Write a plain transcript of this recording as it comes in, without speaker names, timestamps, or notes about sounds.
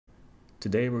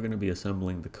Today we're going to be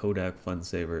assembling the Kodak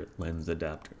FunSaver Lens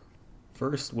Adapter.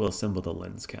 First, we'll assemble the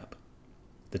lens cap.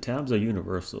 The tabs are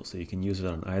universal, so you can use it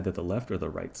on either the left or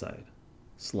the right side.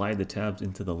 Slide the tabs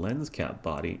into the lens cap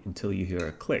body until you hear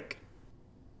a click.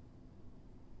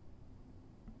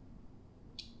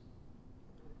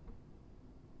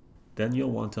 Then you'll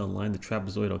want to align the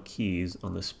trapezoidal keys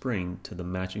on the spring to the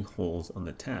matching holes on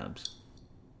the tabs.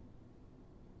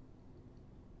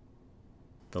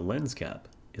 The lens cap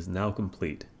is now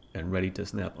complete and ready to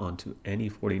snap onto any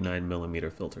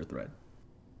 49mm filter thread.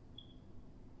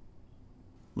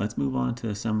 Let's move on to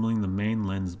assembling the main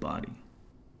lens body.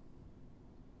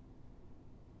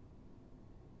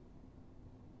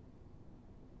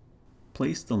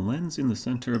 Place the lens in the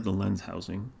center of the lens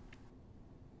housing.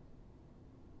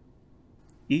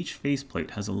 Each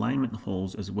faceplate has alignment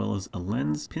holes as well as a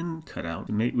lens pin cutout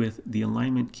to mate with the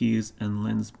alignment keys and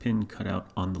lens pin cutout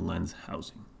on the lens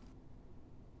housing.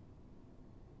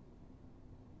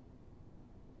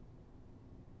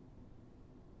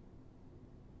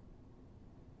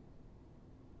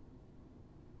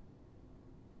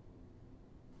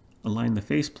 Align the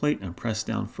faceplate and press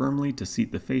down firmly to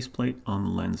seat the faceplate on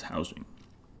the lens housing.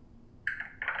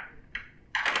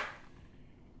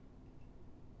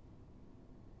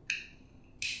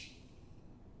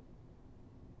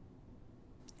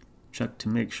 Check to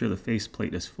make sure the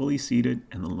faceplate is fully seated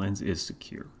and the lens is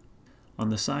secure. On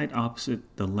the side opposite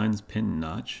the lens pin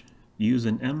notch, use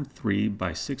an M3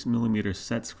 by 6mm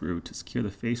set screw to secure the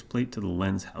faceplate to the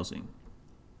lens housing,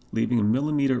 leaving a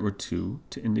millimeter or two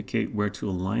to indicate where to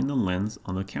align the lens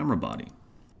on the camera body.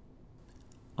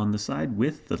 On the side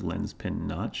with the lens pin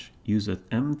notch, use a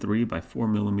M3 by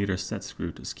 4mm set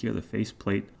screw to secure the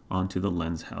faceplate onto the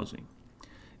lens housing.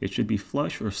 It should be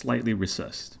flush or slightly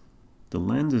recessed. The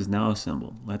lens is now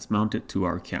assembled. Let's mount it to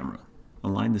our camera.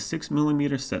 Align the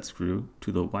 6mm set screw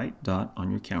to the white dot on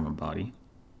your camera body.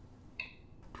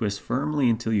 Twist firmly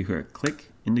until you hear a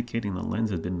click, indicating the lens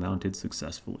has been mounted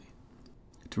successfully.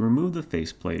 To remove the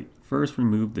faceplate, first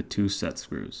remove the two set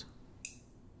screws.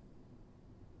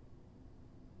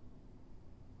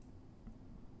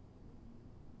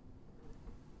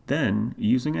 Then,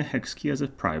 using a hex key as a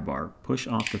pry bar, push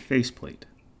off the faceplate.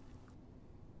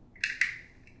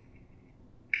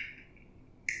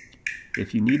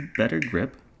 If you need better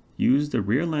grip, use the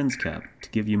rear lens cap to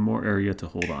give you more area to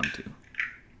hold on to.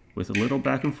 With a little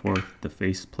back and forth, the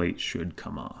faceplate should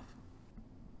come off.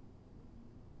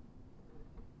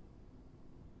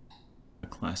 A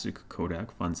classic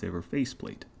Kodak FunSaver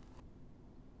faceplate.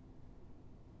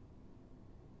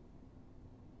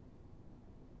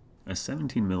 A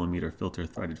 17mm filter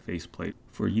threaded faceplate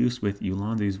for use with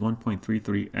Ulanzi's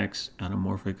 1.33x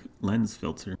anamorphic lens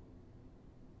filter.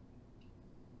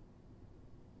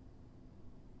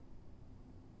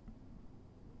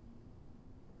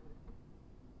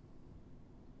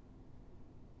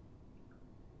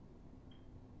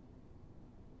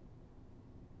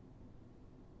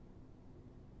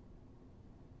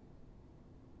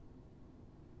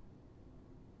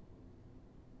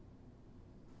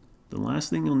 The last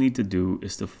thing you'll need to do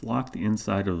is to flock the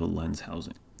inside of the lens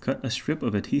housing. Cut a strip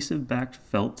of adhesive-backed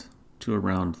felt to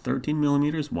around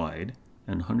 13mm wide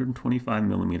and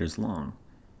 125mm long.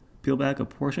 Peel back a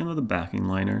portion of the backing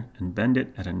liner and bend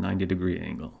it at a 90-degree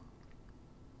angle.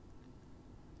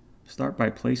 Start by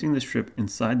placing the strip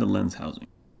inside the lens housing.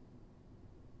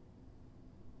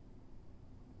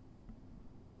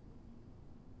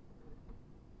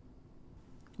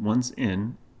 Once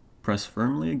in, press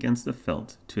firmly against the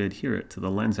felt to adhere it to the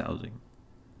lens housing.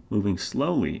 Moving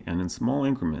slowly and in small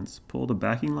increments, pull the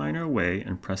backing liner away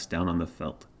and press down on the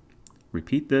felt.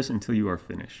 Repeat this until you are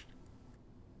finished.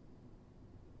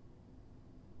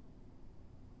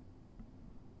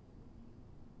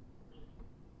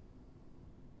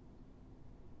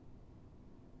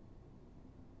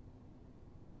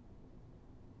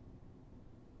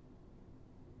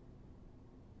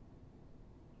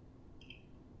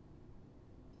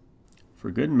 For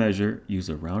good measure, use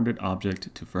a rounded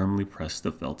object to firmly press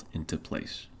the felt into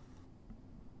place.